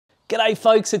G'day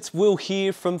folks, it's Will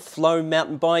here from Flow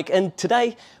Mountain Bike, and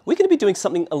today we're going to be doing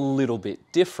something a little bit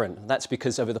different. That's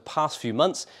because over the past few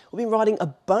months we've been riding a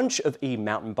bunch of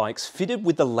e-mountain bikes fitted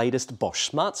with the latest Bosch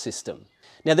Smart System.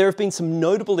 Now there have been some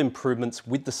notable improvements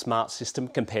with the Smart System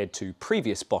compared to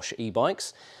previous Bosch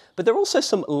e-bikes, but there are also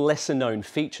some lesser known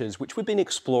features which we've been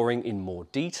exploring in more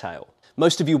detail.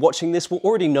 Most of you watching this will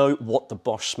already know what the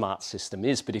Bosch Smart System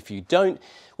is, but if you don't,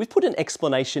 we've put an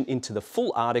explanation into the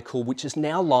full article which is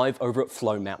now live over at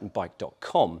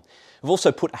flowmountainbike.com. We've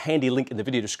also put a handy link in the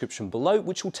video description below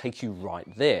which will take you right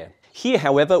there. Here,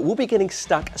 however, we'll be getting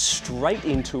stuck straight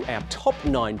into our top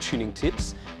 9 tuning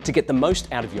tips to get the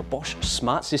most out of your Bosch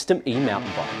Smart System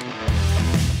e-mountain bike.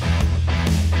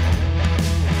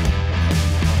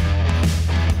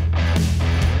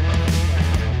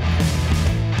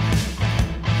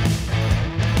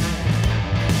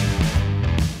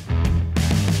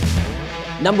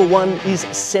 Number 1 is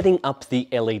setting up the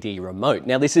LED remote.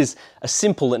 Now this is a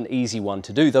simple and easy one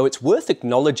to do, though it's worth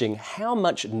acknowledging how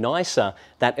much nicer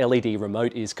that LED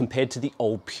remote is compared to the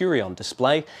old Purion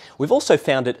display. We've also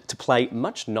found it to play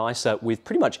much nicer with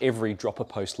pretty much every dropper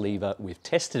post lever we've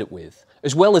tested it with.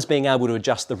 As well as being able to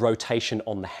adjust the rotation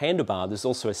on the handlebar, there's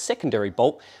also a secondary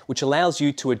bolt which allows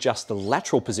you to adjust the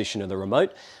lateral position of the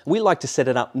remote. We like to set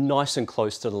it up nice and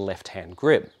close to the left-hand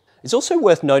grip. It's also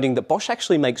worth noting that Bosch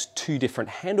actually makes 2 different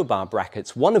handlebar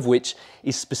brackets, one of which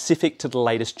is specific to the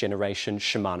latest generation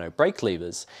Shimano brake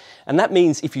levers. And that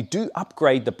means if you do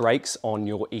upgrade the brakes on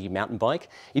your e-mountain bike,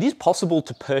 it is possible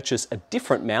to purchase a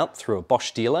different mount through a Bosch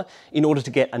dealer in order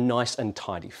to get a nice and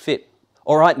tidy fit.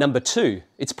 Alright, number 2,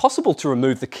 it's possible to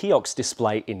remove the Kiox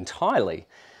display entirely.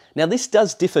 Now this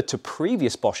does differ to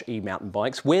previous Bosch e-mountain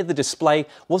bikes where the display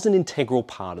was an integral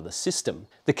part of the system.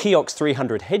 The Kiox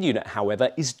 300 head unit,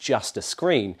 however, is just a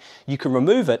screen. You can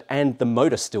remove it and the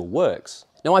motor still works.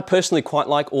 Now I personally quite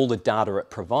like all the data it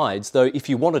provides, though if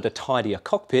you wanted a tidier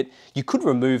cockpit, you could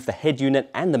remove the head unit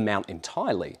and the mount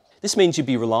entirely. This means you'd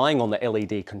be relying on the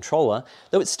LED controller,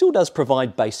 though it still does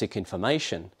provide basic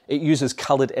information. It uses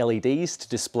coloured LEDs to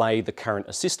display the current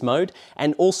assist mode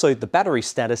and also the battery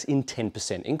status in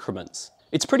 10% increments.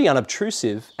 It's pretty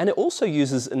unobtrusive, and it also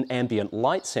uses an ambient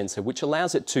light sensor which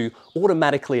allows it to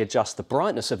automatically adjust the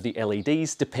brightness of the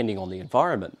LEDs depending on the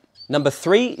environment. Number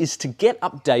 3 is to get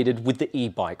updated with the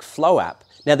eBike Flow app.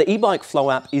 Now the eBike Flow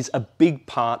app is a big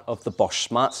part of the Bosch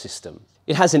Smart System.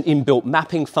 It has an inbuilt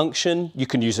mapping function, you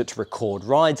can use it to record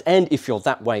rides, and if you're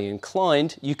that way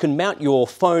inclined, you can mount your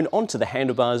phone onto the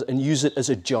handlebars and use it as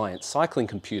a giant cycling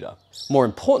computer. More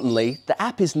importantly, the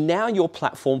app is now your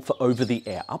platform for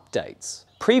over-the-air updates.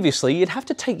 Previously, you'd have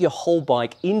to take your whole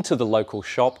bike into the local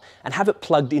shop and have it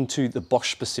plugged into the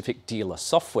Bosch-specific dealer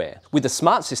software. With the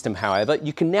Smart System, however,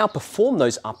 you can now perform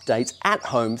those updates at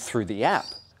home through the app.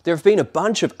 There have been a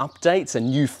bunch of updates and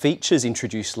new features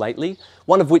introduced lately,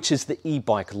 one of which is the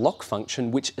e-bike lock function,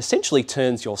 which essentially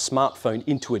turns your smartphone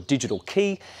into a digital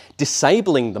key,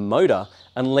 disabling the motor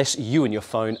unless you and your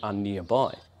phone are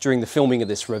nearby. During the filming of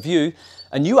this review,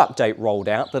 a new update rolled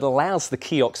out that allows the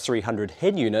Kiox 300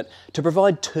 head unit to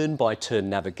provide turn-by-turn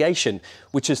navigation,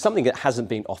 which is something that hasn't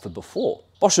been offered before.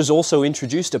 Bosch has also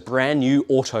introduced a brand new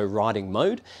auto riding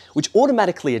mode, which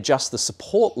automatically adjusts the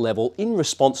support level in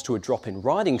response to a drop in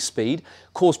riding speed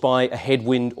caused by a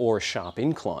headwind or a sharp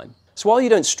incline. So while you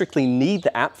don't strictly need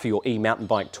the app for your e-mountain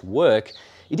bike to work,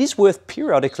 it is worth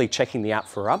periodically checking the app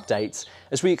for updates,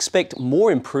 as we expect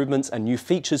more improvements and new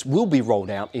features will be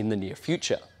rolled out in the near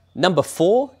future. Number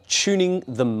 4, tuning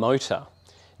the motor.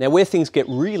 Now where things get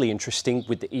really interesting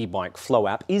with the eBike Flow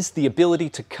app is the ability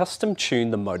to custom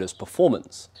tune the motor's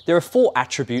performance. There are 4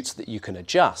 attributes that you can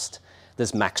adjust.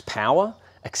 There's max power,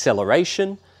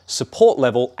 acceleration, support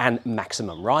level, and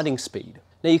maximum riding speed.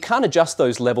 Now you can't adjust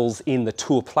those levels in the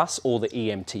Tour Plus or the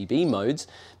e-MTB modes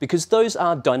because those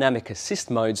are dynamic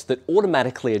assist modes that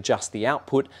automatically adjust the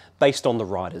output based on the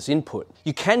rider's input.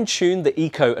 You can tune the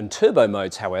Eco and Turbo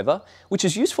modes, however, which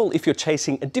is useful if you're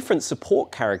chasing a different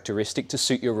support characteristic to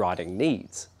suit your riding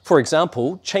needs. For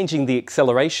example, changing the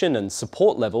acceleration and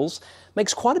support levels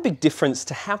makes quite a big difference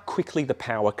to how quickly the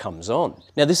power comes on.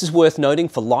 Now this is worth noting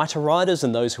for lighter riders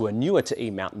and those who are newer to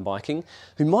e-mountain biking,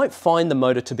 who might find the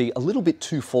motor to be a little bit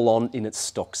too full on in its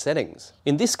stock settings.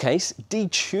 In this case,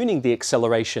 detuning the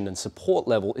acceleration and support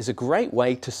level is a great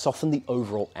way to soften the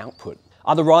overall output.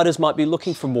 Other riders might be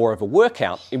looking for more of a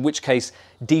workout, in which case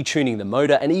detuning the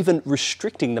motor and even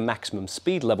restricting the maximum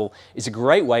speed level is a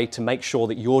great way to make sure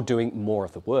that you're doing more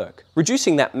of the work.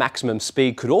 Reducing that maximum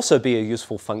speed could also be a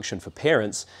useful function for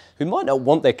parents who might not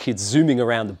want their kids zooming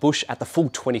around the bush at the full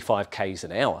 25 k's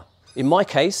an hour. In my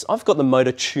case, I've got the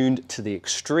motor tuned to the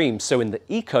extreme. So in the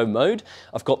eco mode,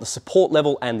 I've got the support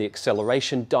level and the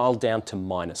acceleration dialed down to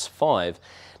 -5.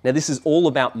 Now this is all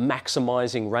about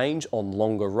maximizing range on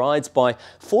longer rides by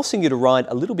forcing you to ride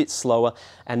a little bit slower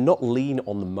and not lean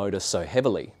on the motor so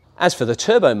heavily. As for the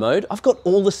turbo mode, I've got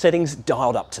all the settings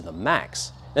dialed up to the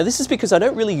max. Now this is because I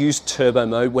don't really use turbo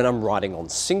mode when I'm riding on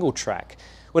single track.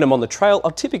 When I'm on the trail,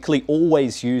 I'll typically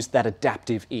always use that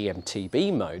adaptive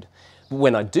e-MTB mode.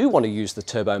 When I do want to use the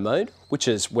turbo mode, which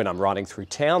is when I'm riding through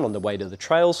town on the way to the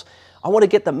trails, I want to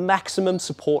get the maximum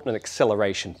support and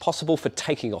acceleration possible for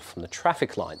taking off from the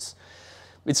traffic lights.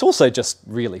 It's also just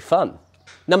really fun.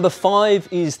 Number 5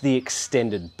 is the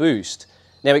extended boost.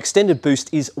 Now, extended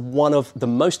boost is one of the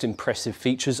most impressive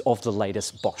features of the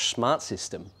latest Bosch Smart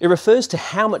System. It refers to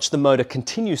how much the motor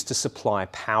continues to supply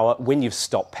power when you've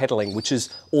stopped pedaling, which is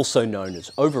also known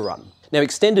as overrun. Now,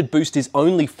 extended boost is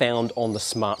only found on the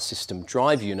Smart System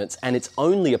drive units, and it's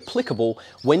only applicable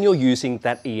when you're using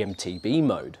that e-MTB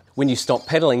mode. When you stop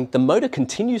pedaling, the motor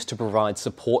continues to provide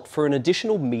support for an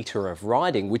additional meter of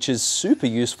riding, which is super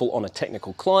useful on a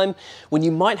technical climb when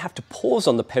you might have to pause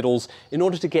on the pedals in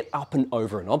order to get up and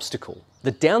over an obstacle.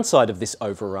 The downside of this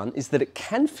overrun is that it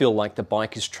can feel like the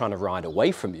bike is trying to ride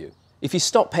away from you. If you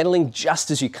stop pedaling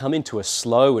just as you come into a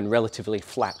slow and relatively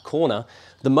flat corner,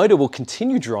 the motor will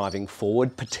continue driving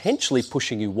forward, potentially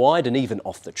pushing you wide and even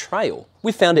off the trail.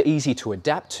 We've found it easy to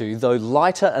adapt to, though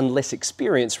lighter and less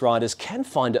experienced riders can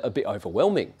find it a bit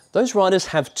overwhelming. Those riders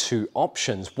have two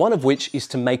options, one of which is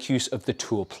to make use of the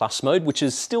Tour Plus mode, which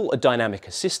is still a dynamic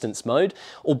assistance mode,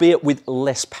 albeit with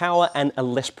less power and a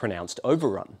less pronounced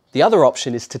overrun. The other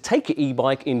option is to take your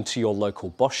e-bike into your local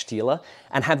Bosch dealer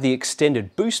and have the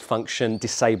extended boost function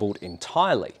disabled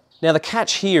entirely. Now the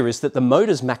catch here is that the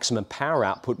motor's maximum power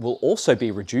output will also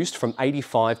be reduced from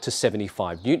 85 to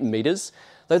 75 Newton meters,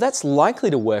 though that's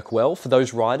likely to work well for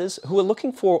those riders who are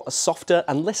looking for a softer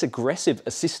and less aggressive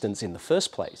assistance in the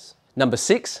first place. Number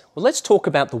 6, well, let's talk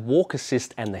about the walk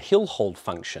assist and the hill hold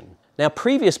function. Now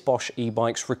previous Bosch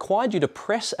e-bikes required you to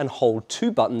press and hold 2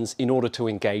 buttons in order to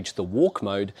engage the walk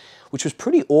mode, which was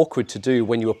pretty awkward to do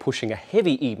when you were pushing a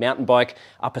heavy e-mountain bike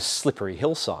up a slippery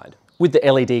hillside. With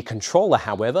the LED controller,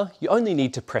 however, you only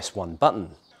need to press 1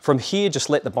 button. From here,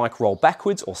 just let the bike roll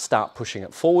backwards or start pushing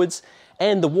it forwards,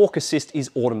 and the walk assist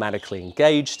is automatically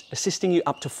engaged, assisting you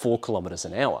up to 4 kilometers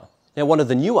an hour. Now, one of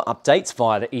the newer updates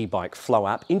via the eBike Flow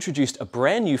app introduced a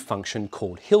brand new function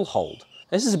called Hill Hold.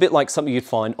 This is a bit like something you'd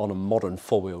find on a modern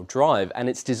 4-wheel drive, and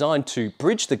it's designed to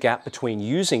bridge the gap between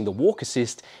using the walk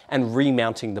assist and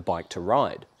remounting the bike to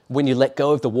ride. When you let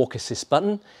go of the walk assist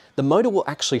button, the motor will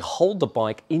actually hold the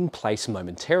bike in place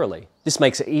momentarily. This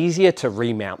makes it easier to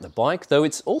remount the bike, though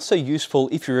it's also useful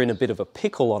if you're in a bit of a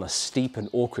pickle on a steep and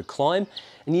awkward climb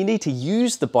and you need to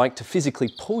use the bike to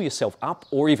physically pull yourself up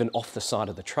or even off the side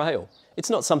of the trail. It's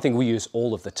not something we use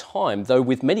all of the time, though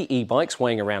with many e-bikes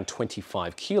weighing around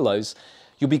 25 kilos,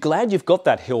 you'll be glad you've got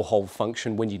that hill hold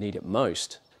function when you need it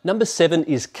most. Number 7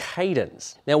 is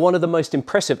cadence. Now, one of the most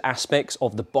impressive aspects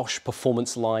of the Bosch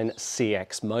Performance Line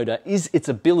CX motor is its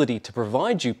ability to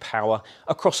provide you power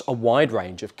across a wide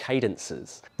range of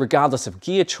cadences. Regardless of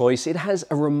gear choice, it has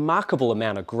a remarkable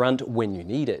amount of grunt when you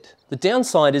need it. The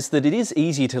downside is that it is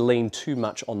easy to lean too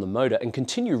much on the motor and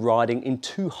continue riding in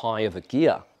too high of a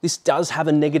gear. This does have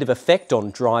a negative effect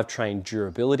on drivetrain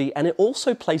durability, and it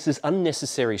also places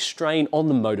unnecessary strain on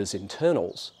the motor's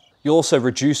internals. You'll also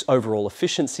reduce overall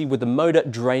efficiency with the motor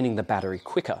draining the battery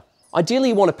quicker. Ideally,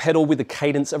 you want to pedal with a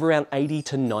cadence of around 80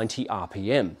 to 90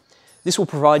 RPM. This will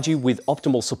provide you with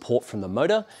optimal support from the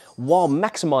motor while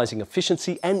maximizing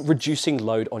efficiency and reducing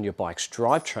load on your bike's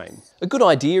drivetrain. A good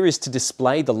idea is to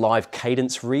display the live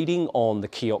cadence reading on the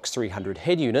Kiox 300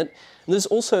 head unit, and there's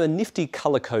also a nifty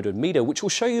color-coded meter which will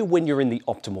show you when you're in the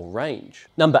optimal range.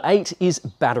 Number 8 is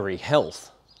battery health.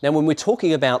 Now, when we're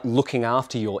talking about looking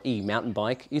after your e-mountain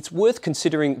bike, it's worth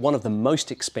considering one of the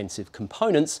most expensive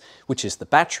components, which is the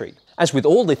battery. As with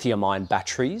all lithium-ion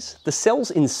batteries, the cells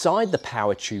inside the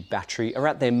PowerTube battery are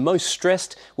at their most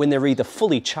stressed when they're either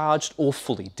fully charged or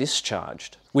fully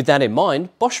discharged. With that in mind,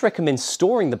 Bosch recommends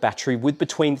storing the battery with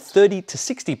between 30 to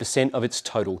 60% of its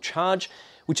total charge,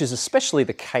 which is especially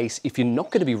the case if you're not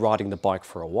going to be riding the bike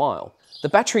for a while. The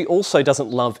battery also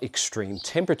doesn't love extreme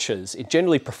temperatures. It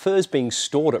generally prefers being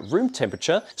stored at room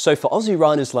temperature, so for Aussie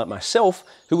riders like myself,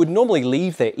 who would normally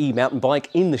leave their e-mountain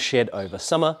bike in the shed over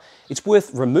summer, it's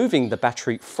worth removing the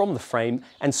battery from the frame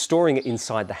and storing it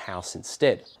inside the house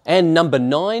instead. And number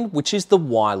 9, which is the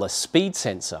wireless speed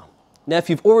sensor. Now, if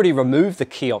you've already removed the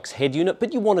Kiox head unit,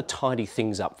 but you want to tidy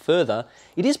things up further,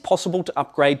 it is possible to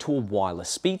upgrade to a wireless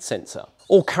speed sensor.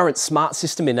 All current Smart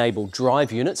System enabled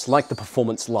drive units, like the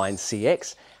Performance Line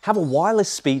CX, have a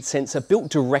wireless speed sensor built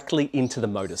directly into the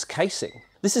motor's casing.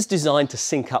 This is designed to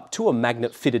sync up to a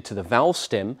magnet fitted to the valve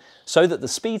stem so that the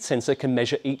speed sensor can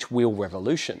measure each wheel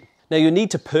revolution. Now, you'll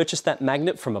need to purchase that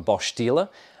magnet from a Bosch dealer,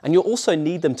 and you'll also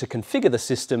need them to configure the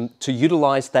system to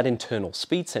utilize that internal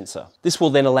speed sensor. This will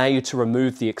then allow you to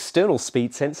remove the external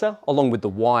speed sensor along with the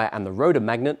wire and the rotor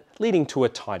magnet, leading to a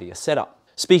tidier setup.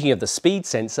 Speaking of the speed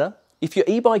sensor, if your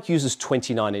e-bike uses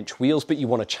 29-inch wheels but you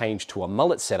want to change to a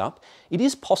mullet setup, it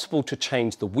is possible to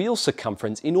change the wheel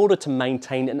circumference in order to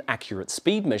maintain an accurate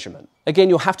speed measurement. Again,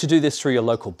 you'll have to do this through your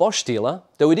local Bosch dealer,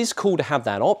 though it is cool to have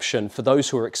that option for those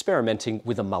who are experimenting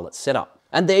with a mullet setup.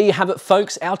 And there you have it,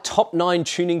 folks, our top 9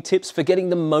 tuning tips for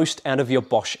getting the most out of your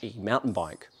Bosch e-mountain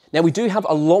bike. Now, we do have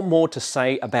a lot more to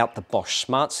say about the Bosch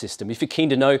Smart System. If you're keen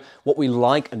to know what we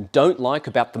like and don't like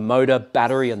about the motor,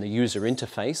 battery, and the user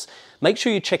interface, make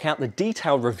sure you check out the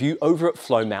detailed review over at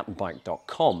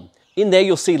flowmountainbike.com. In there,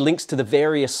 you'll see links to the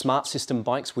various Smart System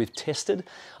bikes we've tested,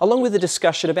 along with a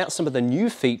discussion about some of the new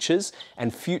features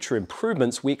and future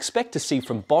improvements we expect to see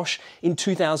from Bosch in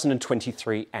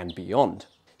 2023 and beyond.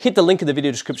 Hit the link in the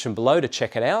video description below to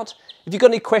check it out. If you've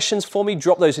got any questions for me,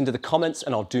 drop those into the comments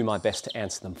and I'll do my best to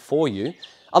answer them for you.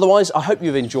 Otherwise, I hope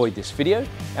you've enjoyed this video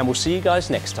and we'll see you guys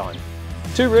next time.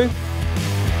 Tooroo!